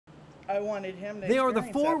I wanted him to. They are the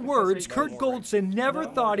 4 words Kurt Goldson never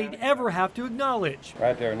thought he'd ever have to acknowledge.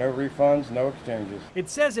 Right there, no refunds, no exchanges. It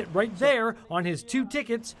says it right there on his 2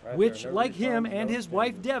 tickets, which, like him and his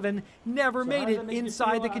wife Devin, never made it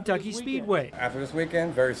inside the Kentucky Speedway. After this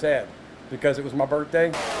weekend, very sad, because it was my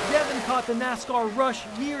birthday. Devin caught the NASCAR rush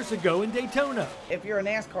years ago in Daytona. If you're a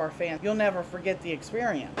NASCAR fan, you'll never forget the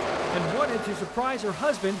experience. And wanted to surprise her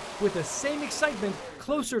husband with the same excitement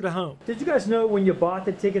closer to home. Did you guys know when you bought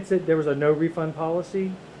the tickets that there was a no refund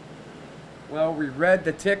policy? Well, we read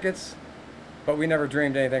the tickets, but we never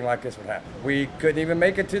dreamed anything like this would happen. We couldn't even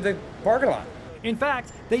make it to the parking lot. In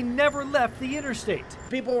fact, they never left the interstate.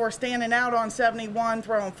 People were standing out on 71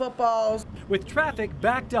 throwing footballs. With traffic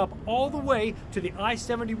backed up all the way to the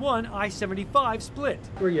I-71, I-75 split.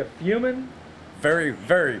 Were you fuming? Very,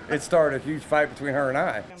 very. It started a huge fight between her and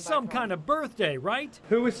I. Some kind of birthday, right?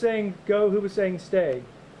 Who was saying go, who was saying stay?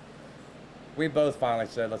 We both finally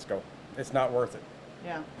said, let's go. It's not worth it.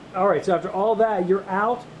 Yeah. All right, so after all that, you're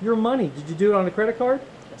out your money. Did you do it on a credit card?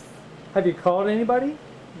 Yes. Have you called anybody?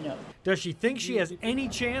 No. Does she think she has any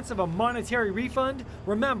chance of a monetary refund?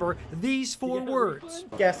 Remember these 4 words.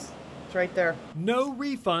 Yes, it's right there. No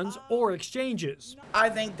refunds or exchanges. I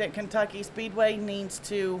think that Kentucky Speedway needs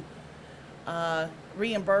to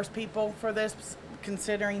reimburse people for this,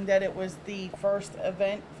 considering that it was the first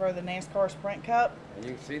event for the NASCAR Sprint Cup. And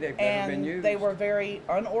you can see they've never been used. They were very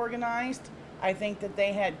unorganized. I think that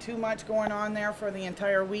they had too much going on there for the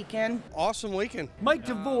entire weekend. Awesome weekend. Mike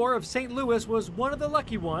DeVore of St. Louis was one of the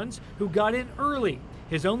lucky ones who got in early.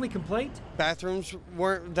 His only complaint? Bathrooms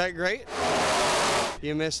weren't that great.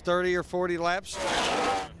 You missed 30 or 40 laps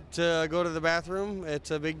to go to the bathroom.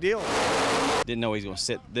 It's a big deal. Didn't know he was going to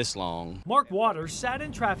sit this long. Mark Waters sat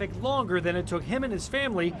in traffic longer than it took him and his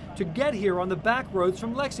family to get here on the back roads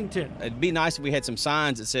from Lexington. It'd be nice if we had some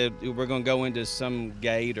signs that said we're going to go into some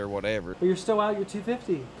gate or whatever. But you're still out your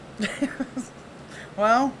 250.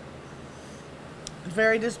 Well, it's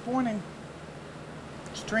very disappointing.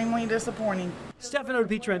 Extremely disappointing. Stefano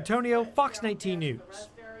DiPietrantonio, Fox 19 News.